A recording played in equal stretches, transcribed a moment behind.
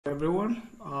Everyone,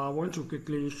 I want to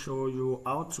quickly show you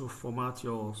how to format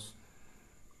your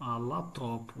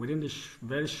laptop within this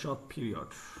very short period.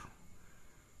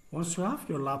 Once you have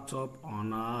your laptop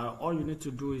on, all you need to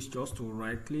do is just to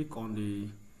right click on the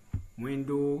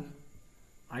window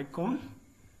icon,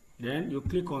 then you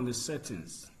click on the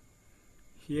settings.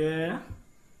 Here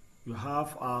you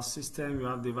have our system, you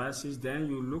have devices, then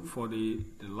you look for the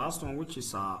last one, which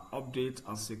is our update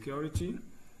and security.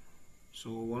 So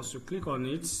once you click on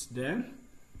it, then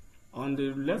on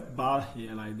the left bar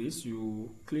here like this,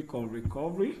 you click on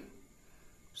recovery.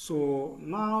 So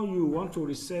now you want to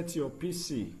reset your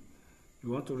PC.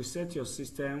 You want to reset your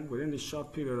system within a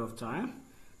short period of time.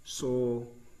 So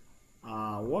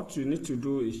what you need to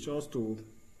do is just to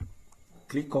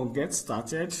click on get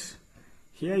started.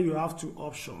 Here you have two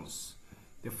options.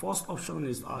 The first option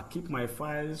is keep my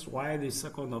files, while the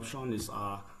second option is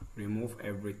remove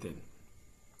everything.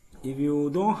 If you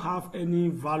don't have any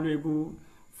valuable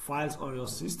files on your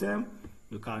system,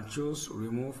 you can choose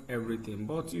remove everything.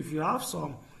 But if you have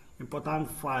some important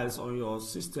files on your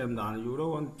system that you don't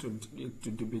want to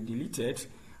be deleted,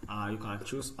 you can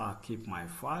choose keep my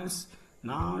files.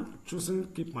 Now choosing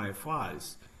keep my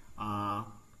files,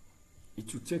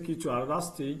 it will take you to another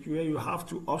stage where you have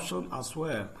two options as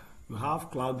well. You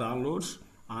have cloud downloads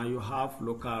and you have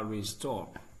local restore.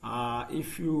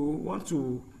 If you want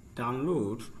to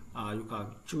download, you can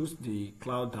choose the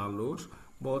cloud download,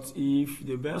 but if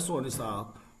the best one is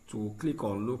to click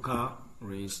on local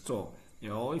restore.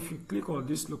 If you click on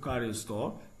this local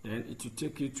restore, then it will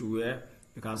take you to where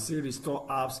you can see restore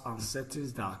apps and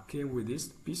settings that came with this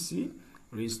PC,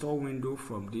 restore window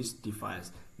from this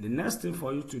device. The next thing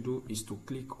for you to do is to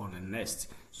click on the next.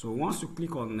 So once you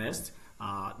click on next,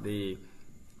 the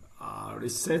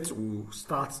reset will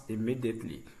start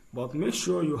immediately. But make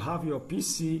sure you have your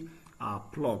PC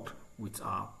plugged with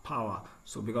power.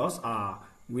 So because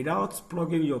without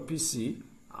plugging your PC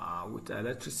with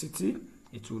electricity,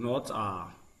 it will not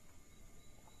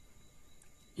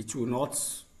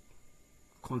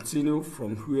continue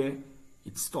from where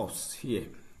it stops here.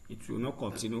 It will not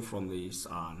continue from this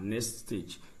next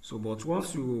stage. So but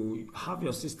once you have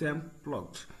your system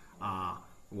plugged,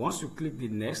 once you click the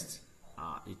next,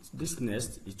 this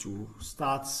next, it will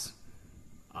start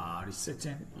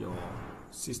resetting your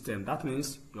system. That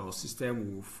means your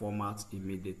system will format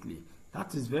immediately.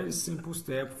 That is very simple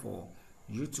step for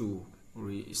you to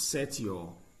reset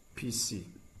your PC.